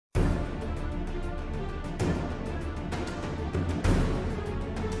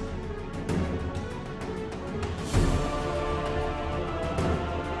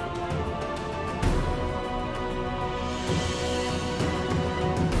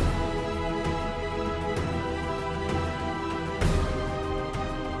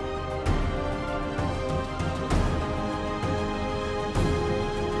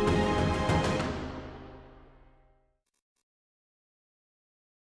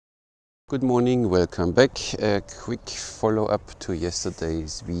Good morning, welcome back. A quick follow-up to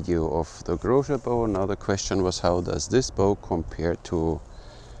yesterday's video of the Grozer bow. Now the question was, how does this bow compare to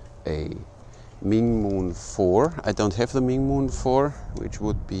a Ming Moon 4? I don't have the Ming Moon 4, which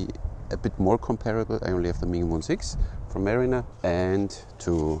would be a bit more comparable. I only have the Ming Moon 6 from Mariner, and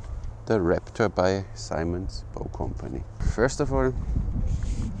to the Raptor by Simon's Bow Company. First of all,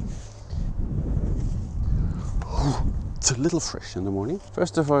 it's a little fresh in the morning.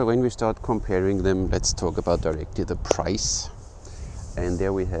 First of all, when we start comparing them, let's talk about directly the price. And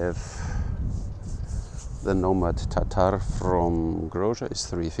there we have the Nomad Tatar from Grozer is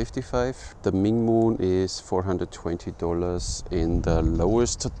 $355. The Ming Moon is $420 in the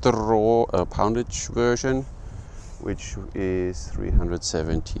lowest draw poundage version, which is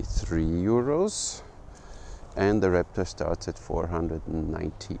 373 euros. And the Raptor starts at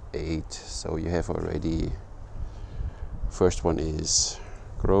 498. So you have already, first one is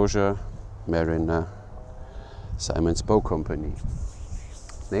Grozer, Mariner, Simon's Bow Company.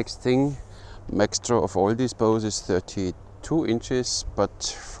 Next thing, max draw of all these bows is 32 inches,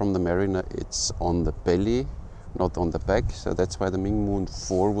 but from the Mariner it's on the belly, not on the back. So that's why the Ming Moon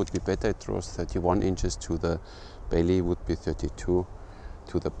 4 would be better. It draws 31 inches to the belly, would be 32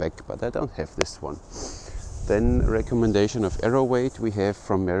 to the back, but I don't have this one. Then recommendation of arrow weight we have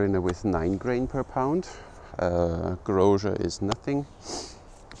from Mariner with 9 grain per pound. Grozer is nothing.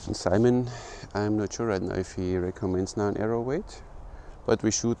 And Simon, I'm not sure right now if he recommends now an arrow weight, but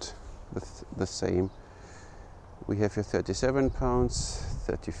we shoot with the same. We have here 37 pounds,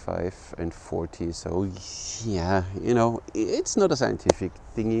 35 and 40. So yeah, you know, it's not a scientific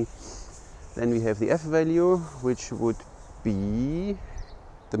thingy. Then we have the F value, which would be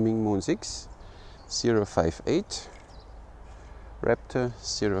the Ming Moon 6, 058, Raptor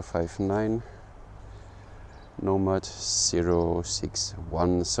 059, Nomad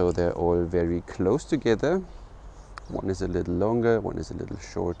 061. So they're all very close together. One is a little longer, one is a little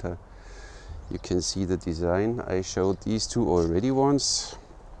shorter. You can see the design. I showed these two already once,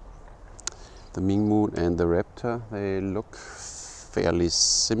 the Ming Moon and the Raptor. They look fairly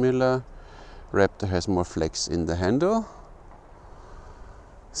similar. Raptor has more flex in the handle.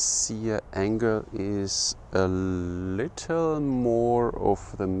 Sear angle is a little more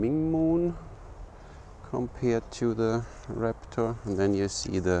of the Ming Moon compared to the Raptor. And then you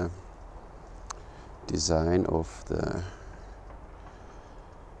see the design of the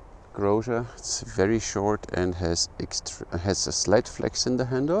Grozer. It's very short and has a slight flex in the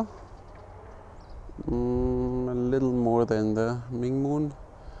handle, a little more than the Ming Moon,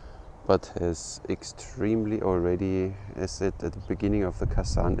 but has extremely already, as said at the beginning of the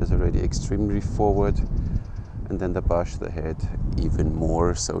Kazan, is already extremely forward, and then the bush, the head even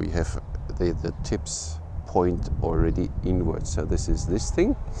more. So you have the tips point already inward. So this is this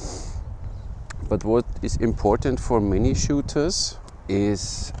thing. But what is important for many shooters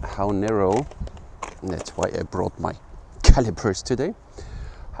is how narrow, and that's why I brought my calipers today,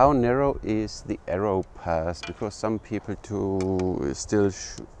 how narrow is the arrow pass, because some people still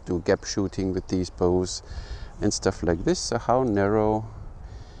do gap shooting with these bows and stuff like this. So how narrow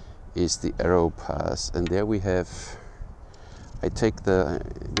is the arrow pass? And there we have, I take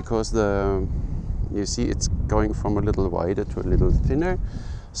because you see it's going from a little wider to a little thinner,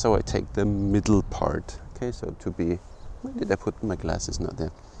 so I take the middle part. Okay, so to be, where did I put my glasses? Not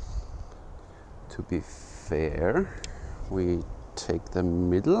there. To be fair, we take the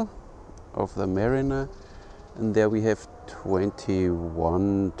middle of the Mariner, and there we have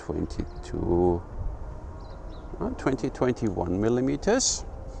 21 millimeters.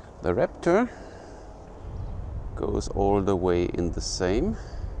 The Raptor goes all the way in the same,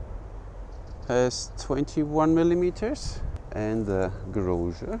 has 21 millimeters, and the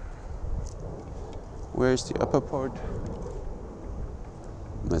Grozer, where's the upper part?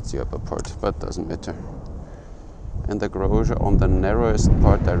 That's the upper part, but doesn't matter. And the Grozer on the narrowest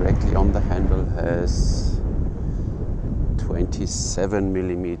part directly on the handle has 27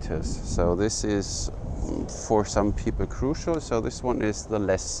 millimeters. So this is for some people crucial. So this one is the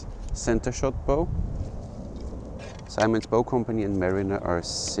less center shot bow. Simon's Bow Company and Mariner are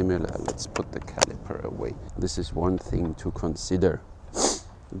similar. Let's put the caliper away. This is one thing to consider.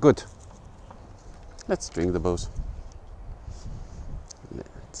 Good. Let's string the bows.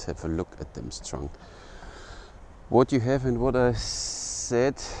 Let's have a look at them strung. What you have and what I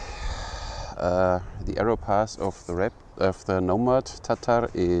said, the arrow pass of the Nomad Tatar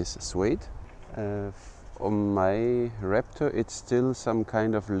is suede. On my Raptor it's still some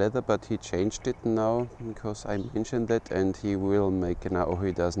kind of leather, but he changed it now because I mentioned that, and he will make now,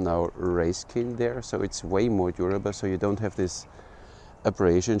 he does now race skin there, so it's way more durable, so you don't have this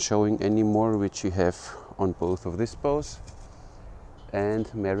abrasion showing anymore, which you have on both of these bows.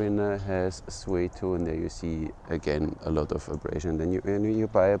 And Mariner has sway too, and there you see again a lot of abrasion. Then when you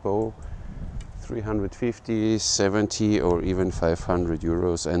buy a bow, 350, 70 or even 500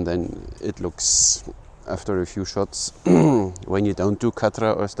 euros, and then it looks, after a few shots, when you don't do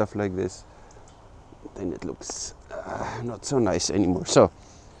katra or stuff like this, then it looks not so nice anymore. So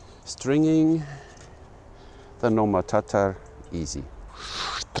stringing the Nomad Tatar, easy.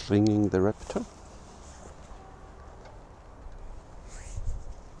 Stringing the Raptor,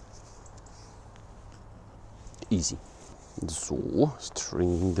 easy. So,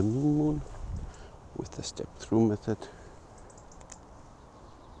 stringing the Ming Moon with the step through method.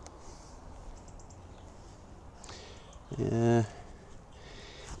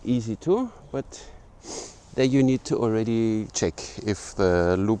 Easy too, but there you need to already check if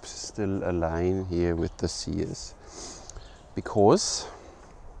the loops still align here with the sears, because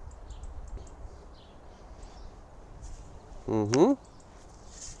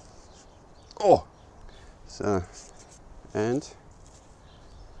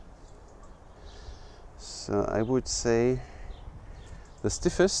so I would say the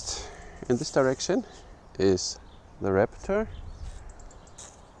stiffest in this direction is the Raptor,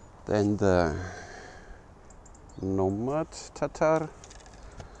 then the Nomad Tatar,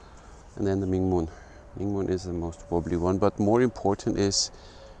 and then the Ming Moon. Ming Moon is the most wobbly one, but more important is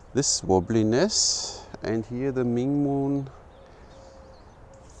this wobbliness, and here the Ming Moon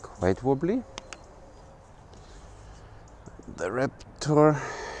quite wobbly. The Raptor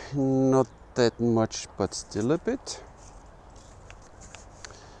not that much, but still a bit.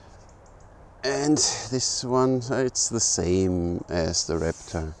 And this one, it's the same as the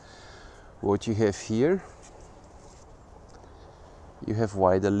Raptor. What you have here, you have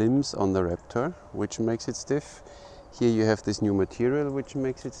wider limbs on the Raptor, which makes it stiff. Here you have this new material, which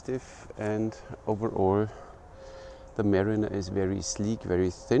makes it stiff, and overall the Mariner is very sleek, very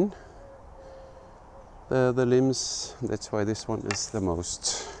thin. The limbs, that's why this one is the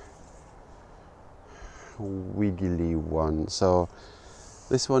most wiggly one. So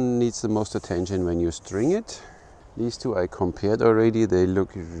this one needs the most attention when you string it. These two I compared already, they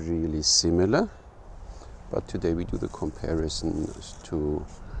look really similar. But today we do the comparison to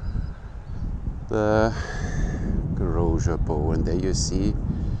the Grozer bow, and there you see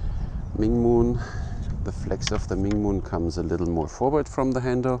Ming Moon. The flex of the Ming Moon comes a little more forward from the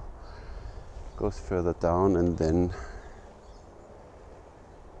handle, goes further down, and then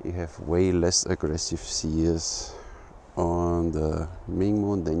you have way less aggressive sears on the Ming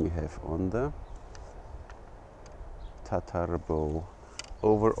Moon than you have on the Tatar bow.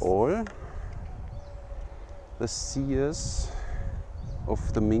 Overall, the sears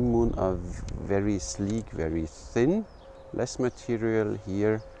of the Ming Moon are very sleek, very thin, less material.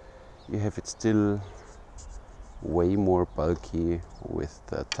 Here you have it still way more bulky with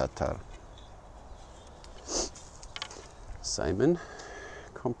the Tatar. Simon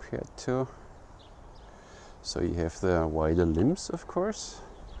compared to, so you have the wider limbs, of course,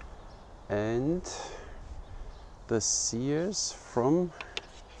 and the sears from,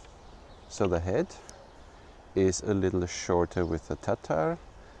 so the head is a little shorter with the Tatar,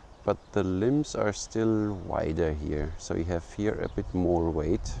 but the limbs are still wider here. So you have here a bit more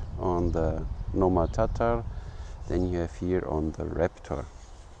weight on the Nomad Tatar than you have here on the Raptor.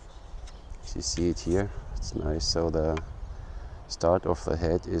 So you see it here, it's nice. So the start of the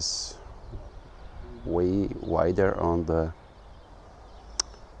head is way wider on the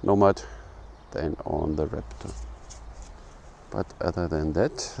Nomad than on the Raptor. But other than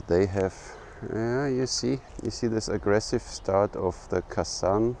that, they have, you see this aggressive start of the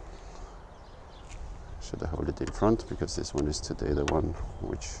Kazan. Should I hold it in front, because this one is today the one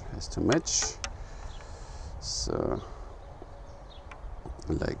which has to match. So,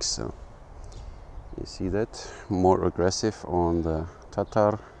 like so. You see that? More aggressive on the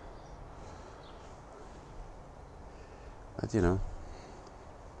Tatar. But you know,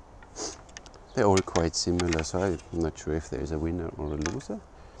 they're all quite similar, so I'm not sure if there's a winner or a loser.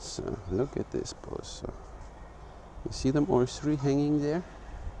 So look at this bow. So you see them all three hanging there?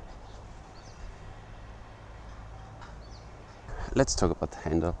 Let's talk about the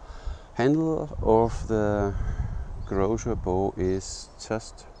handle. Handle of the Grozer bow is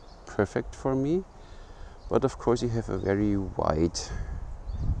just perfect for me, but of course you have a very wide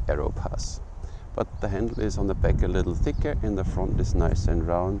arrow pass. But the handle is on the back a little thicker, and the front is nice and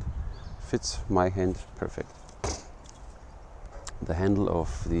round. Fits my hand perfect. The handle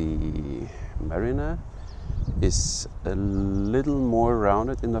of the Mariner is a little more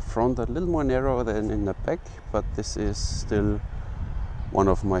rounded in the front, a little more narrow than in the back, but this is still one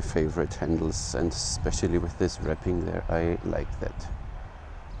of my favorite handles, and especially with this wrapping there, I like that.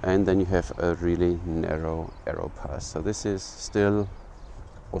 And then you have a really narrow arrow pass, so this is still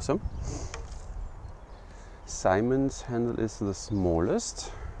awesome. Simon's handle is the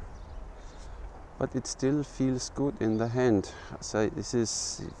smallest, but it still feels good in the hand. So this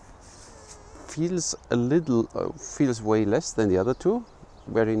is feels a little feels way less than the other two,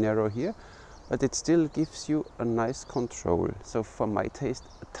 very narrow here, but it still gives you a nice control. So for my taste,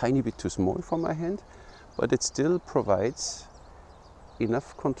 a tiny bit too small for my hand, but it still provides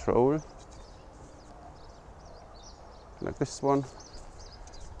enough control, like this one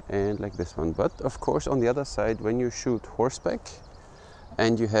and like this one. But of course on the other side, when you shoot horseback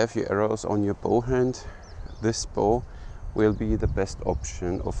and you have your arrows on your bow hand, this bow will be the best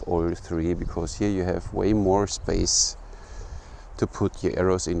option of all three, because here you have way more space to put your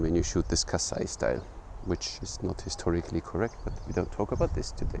arrows in when you shoot this Kasai style, which is not historically correct, but we don't talk about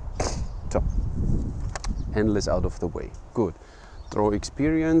this today. So, handle is out of the way. Good. Draw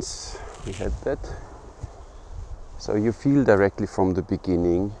experience, we had that. So you feel directly from the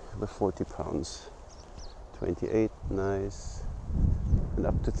beginning the 40 pounds. 28, nice. And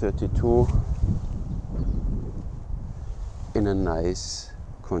up to 32 in a nice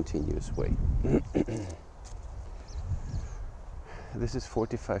continuous way. This is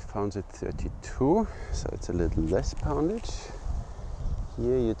 45 pounds at 32, so it's a little less poundage.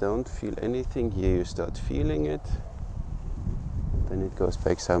 Here you don't feel anything, here you start feeling it. Then it goes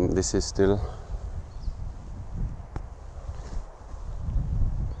back some. This is still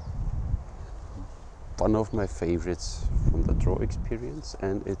one of my favorites from the draw experience,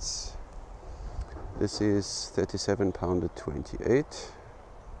 and this is 37 pound at 28.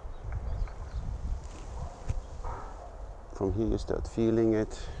 From here you start feeling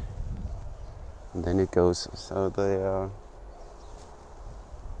it, and then it goes. So they are.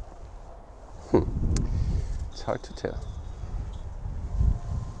 It's hard to tell.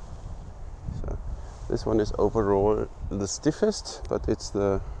 So this one is overall the stiffest, but it's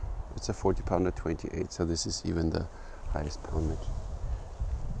a 40 pound at 28. So this is even the highest poundage.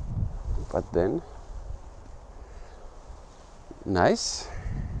 But then, nice.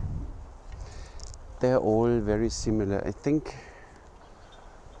 They're all very similar, I think,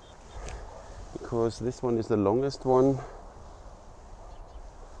 because this one is the longest one.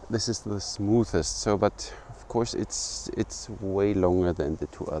 This is the smoothest. So, but of course, it's way longer than the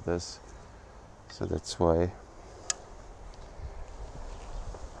two others. So that's why.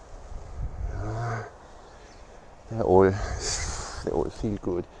 They all feel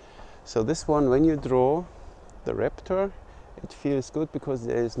good. So this one, when you draw the Raptor, it feels good because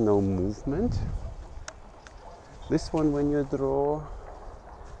there is no movement. This one, when you draw,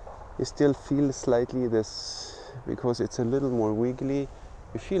 you still feel slightly this, because it's a little more wiggly.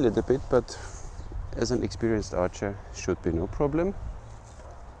 You feel it a bit, but as an experienced archer, should be no problem.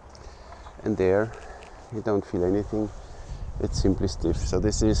 And there, you don't feel anything. It's simply stiff. So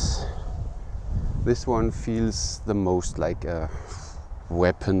this one feels the most like a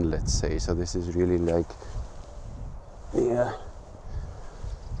weapon, let's say. So this is really like, yeah,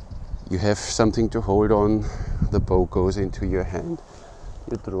 you have something to hold on, the bow goes into your hand,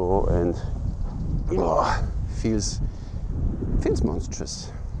 you draw, and feels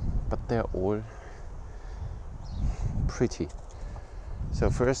monstrous, but they're all pretty. So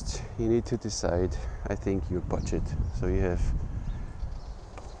first you need to decide, I think, your budget. So you have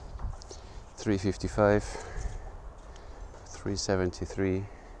 355, 373,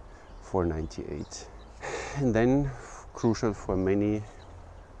 498. And then, crucial for many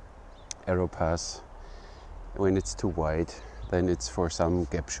arrow pass, when it's too wide, then it's for some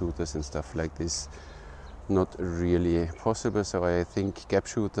gap shooters and stuff like this not really possible. So I think gap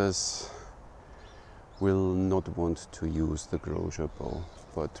shooters will not want to use the Grozer bow,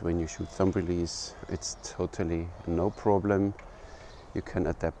 but when you shoot thumb release, it's totally no problem. You can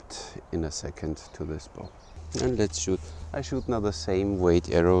adapt in a second to this bow. And let's shoot. I shoot now the same weight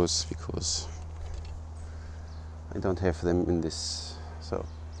arrows because I don't have them in this. So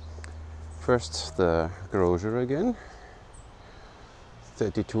first the Grozer again,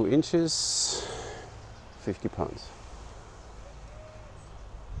 32 inches, 50 pounds.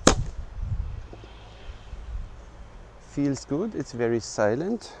 Feels good, it's very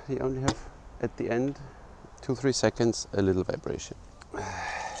silent. You only have at the end 2-3 seconds a little vibration.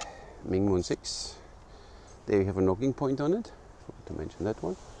 Ming Moon 6. There you have a knocking point on it. Forgot to mention that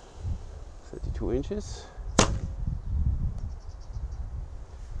one. 32 inches.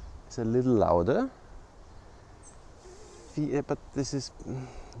 It's a little louder. But this is,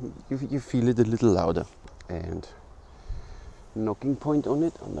 you feel it a little louder. And knocking point on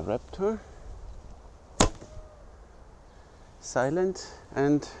it on the Raptor. Silent,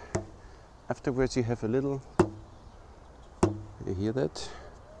 and afterwards you have a little, you hear that?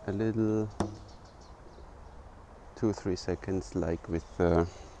 A little 2-3 seconds like with the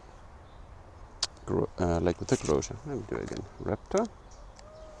Grozer. Let me do it again. Raptor.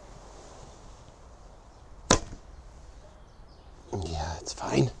 Yeah, it's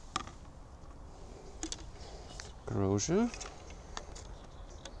fine. Grozer.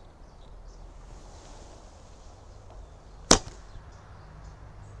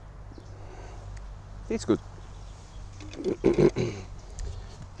 It's good.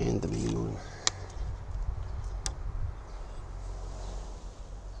 And the Ming Moon.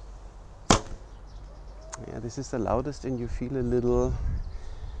 Yeah, this is the loudest, and you feel a little,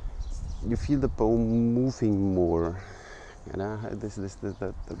 you feel the bow moving more. You know,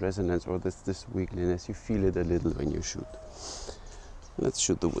 the resonance, or this wiggliness, you feel it a little when you shoot. Let's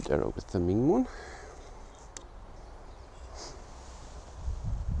shoot the wood arrow with the Ming Moon.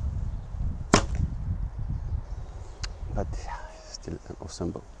 But still an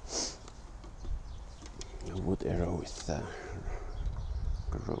awesome bow. A wood arrow with the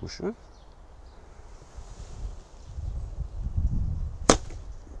Grozer.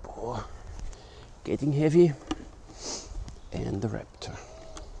 Bow getting heavy. And the Raptor.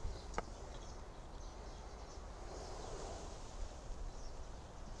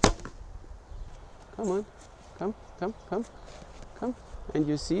 Come on, come. And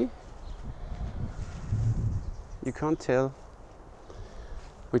you see, you can't tell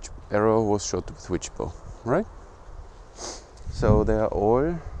which arrow was shot with which bow, right? So they are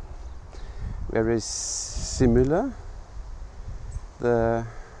all very similar. The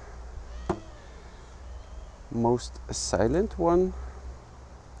most silent one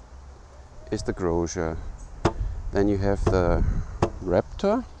is the Grozer. Then you have the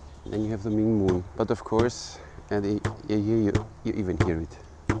Raptor. Then you have the Ming Moon. But of course, and you even hear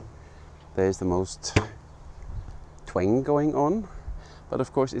it. There is the most twang going on. But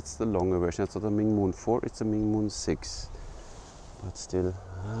of course, it's the longer version. It's not the Ming Moon 4, it's the Ming Moon 6. But still,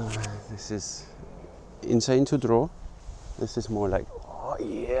 this is insane to draw. This is more like, oh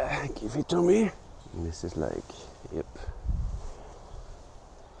yeah, give it to me. And this is like, yep.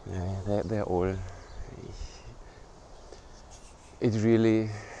 Yeah, they're all. It really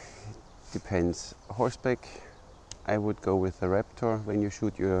depends. Horseback, I would go with the Raptor when you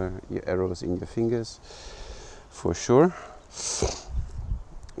shoot your arrows in your fingers, for sure.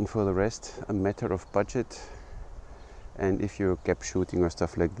 And for the rest, a matter of budget. And if you're gap shooting or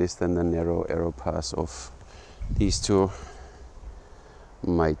stuff like this, then the narrow arrow pass of these two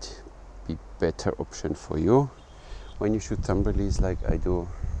might be better option for you. When you shoot thumberlees like I do,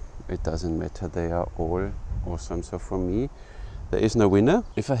 it doesn't matter, they are all awesome. So for me, there is no winner.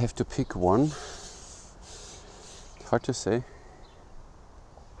 If I have to pick one, hard to say,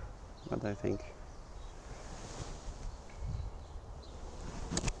 but I think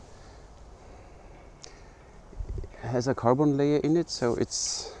it has a carbon layer in it, so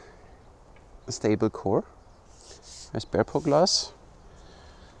it's a stable core. Has bear paw glass.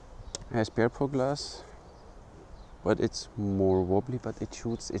 But it's more wobbly, but it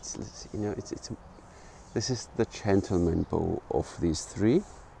shoots. It's this is the gentleman bow of these three.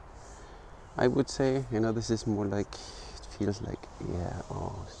 I would say, this is more like, it feels like, yeah,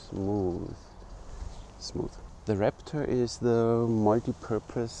 oh, smooth. The Raptor is the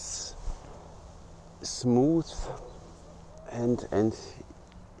multi-purpose, smooth and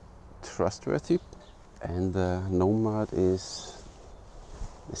trustworthy, and the Nomad is.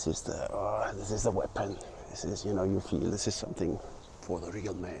 This is the weapon. This is, you feel this is something for the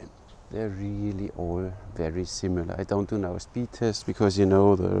real man. They're really all very similar. I don't do now a speed test because the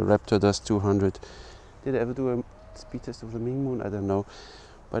Raptor does 200. Did I ever do a speed test of the Ming Moon? I don't know.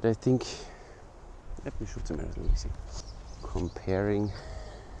 But I think, let me shoot some arrows, let me see. Comparing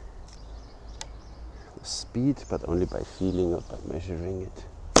the speed, but only by feeling, not by measuring it.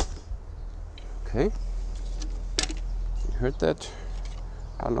 Okay. You heard that?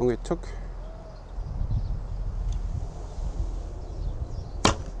 How long it took?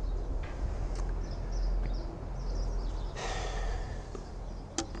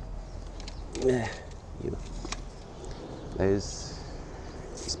 Yeah, there's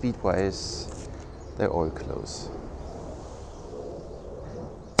speed-wise, they're all close.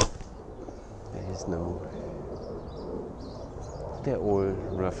 There is no. They're all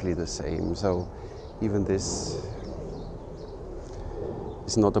roughly the same. So even this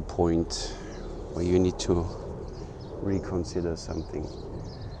is not a point where you need to reconsider something.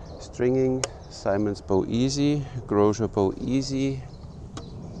 Stringing, Simon's bow easy, Grozer bow easy.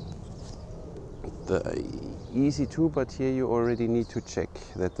 The easy too, but here you already need to check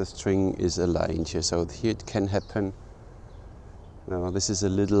that the string is aligned here. So here it can happen. Now this is a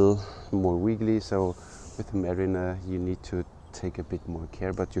little more wiggly, so with Mariner you need to take a bit more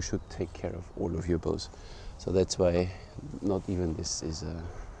care, but you should take care of all of your bows. So that's why not even this is a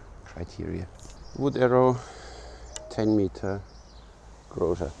criteria. Wood arrow, 10 meter,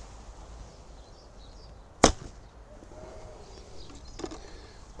 Grozer.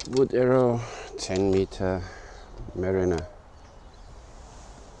 Wood arrow, 10 meter, Mariner.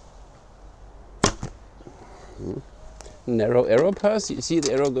 Narrow arrow pass, you see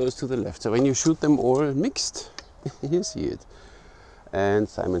the arrow goes to the left. So when you shoot them all mixed, you see it. And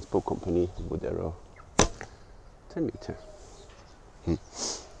Simon's Bow Company, wood arrow, 10 meter.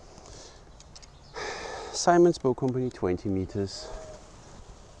 Simon's Bow Company, 20 meters.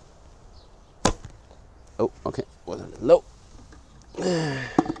 Oh, okay, was a little low.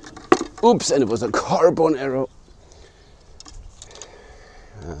 Oops, and it was a carbon arrow.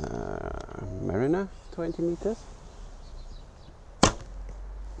 Mariner, 20 meters.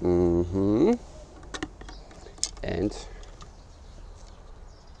 And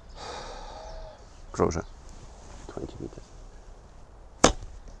Grozer, 20 meters.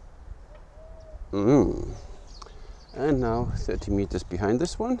 And now 30 meters behind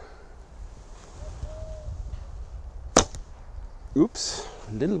this one. Oops,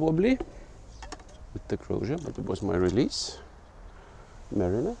 a little wobbly with the Grozer, but it was my release.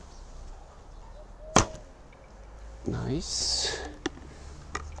 Mariner. Nice.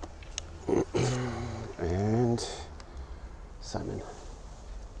 And Simon.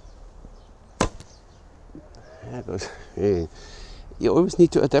 There goes. Hey. You always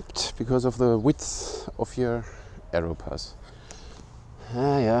need to adapt because of the width of your arrow pass.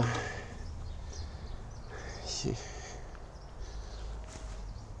 Yeah.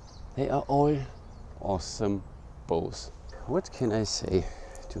 They are all awesome bows. What can I say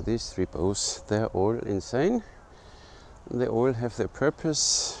to these three bows? They're all insane. They all have their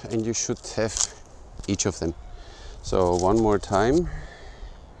purpose and you should have each of them. So one more time,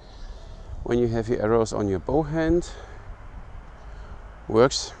 when you have your arrows on your bow hand,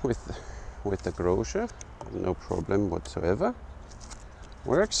 works with the Grozer, no problem whatsoever.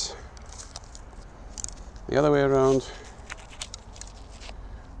 Works. The other way around,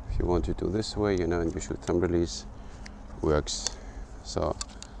 if you want to do this way, you know, and you shoot thumb release, works. So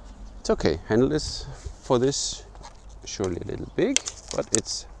it's okay. Handle is for this surely a little big, but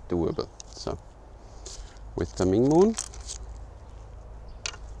it's doable. So with the Ming Moon,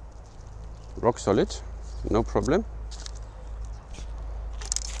 rock solid, no problem.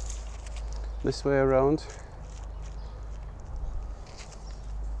 This way around,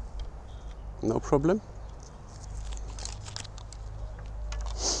 no problem.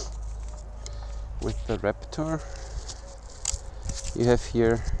 With the Raptor, you have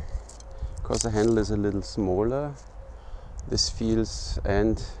here, because the handle is a little smaller, this feels,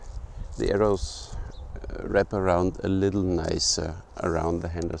 and the arrows wrap around a little nicer around the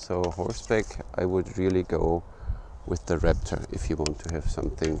handle. So horseback, I would really go with the Raptor if you want to have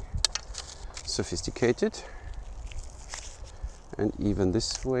something sophisticated. And even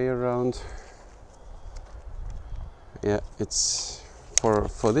this way around, yeah, it's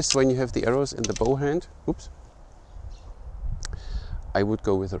for this when you have the arrows in the bow hand. Oops, I would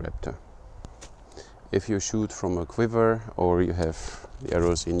go with a Raptor. If you shoot from a quiver or you have the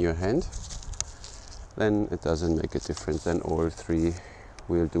arrows in your hand, then it doesn't make a difference. Then all three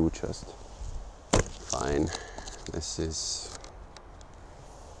will do just fine. This is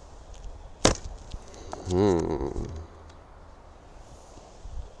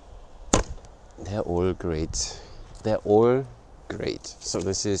they're all great. They're all great. So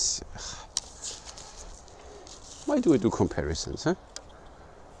this is, why do I do comparisons, huh?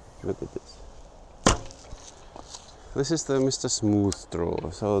 Look at this. This is the Mr. Smooth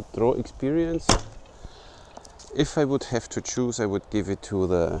draw. So draw experience. If I would have to choose, I would give it to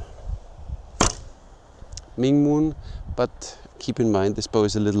the Ming Moon, but keep in mind this bow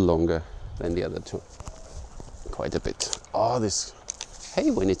is a little longer than the other two. Quite a bit. Oh, this,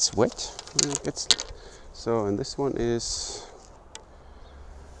 hey, when it's wet, it gets, so, and this one is,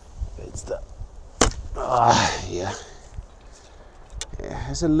 it's the, yeah, it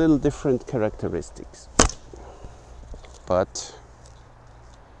has a little different characteristics. But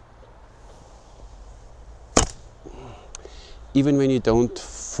even when you don't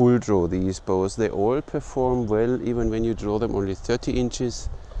full draw these bows, they all perform well. Even when you draw them only 30 inches,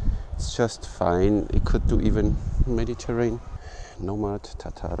 it's just fine. It could do even Mediterranean. Nomad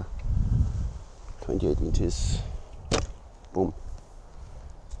Tatar, 28 inches. Boom.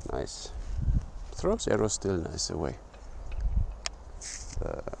 Nice. Throws arrows still nice away.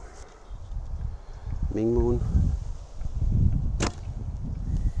 The Ming Moon,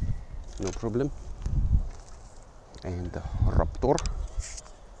 no problem. And the Raptor.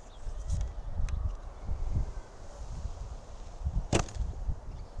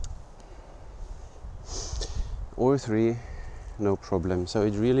 All three, no problem. So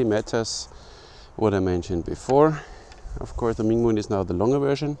it really matters what I mentioned before. Of course, the Ming Moon is now the longer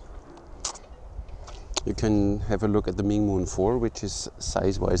version. You can have a look at the Ming Moon 4, which is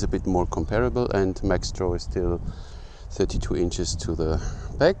size-wise a bit more comparable, and max draw is still 32 inches to the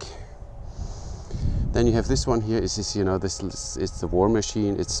back. Then you have this one here. This is, you know, this is the war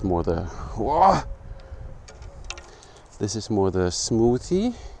machine. It's more the whoa! This is more the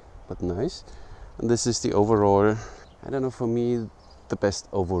smoothie, but nice. And this is the overall, I don't know, for me the best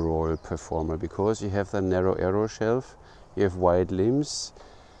overall performer, because you have the narrow arrow shelf, you have wide limbs,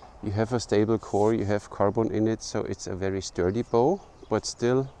 you have a stable core, you have carbon in it, so it's a very sturdy bow, but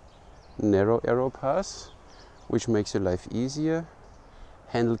still narrow arrow pass, which makes your life easier.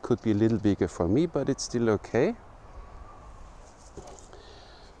 Handle could be a little bigger for me, but it's still okay.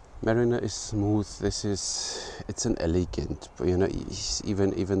 Mariner is smooth. It's an elegant, you know,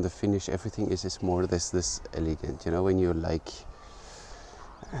 even the finish, everything is more this elegant, you know, when you like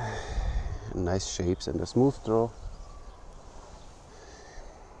nice shapes and a smooth draw.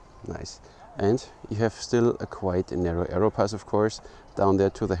 Nice. And you have still a quite narrow arrow pass, of course. Down there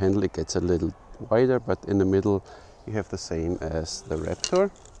to the handle it gets a little wider, but in the middle you have the same as the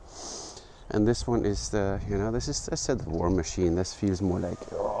Raptor. And this one is the, you know, this is, I said, the war machine. This feels more like,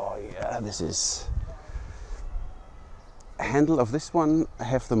 oh yeah, this is. Handle of this one I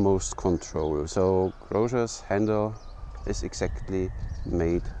have the most control. So Grozer's handle is exactly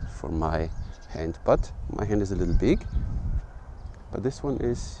made for my hand, but my hand is a little big. But this one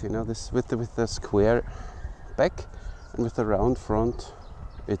is, you know, this with the square back and with the round front.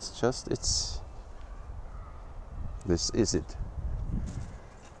 This is it.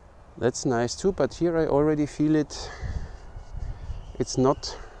 That's nice too, but here I already feel it. It's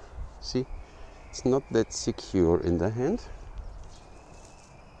not, see, it's not that secure in the hand.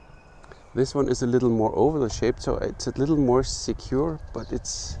 This one is a little more oval shaped, so it's a little more secure, but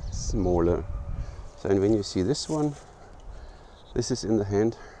it's smaller. So, and when you see this one, this is in the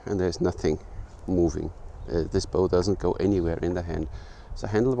hand and there's nothing moving. This bow doesn't go anywhere in the hand. So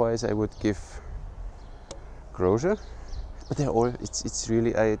handle-wise, I would give Grozer, but they're all, it's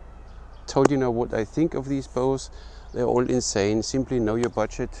really, I told you now what I think of these bows. They're all insane. Simply know your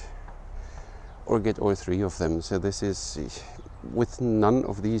budget or get all three of them. So this is, with none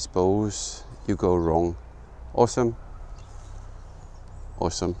of these bows you go wrong. Awesome,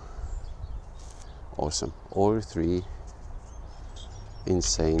 awesome, awesome. All three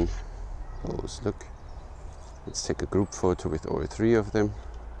insane bows. Look, let's take a group photo with all three of them.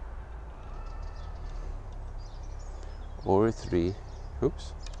 All three,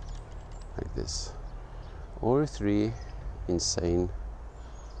 oops, like this. All three insane,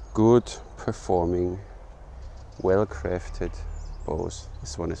 good performing, well crafted bows.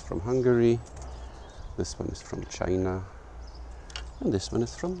 This one is from Hungary, this one is from China, and this one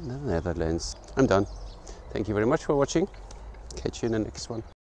is from the Netherlands. I'm done. Thank you very much for watching. Catch you in the next one.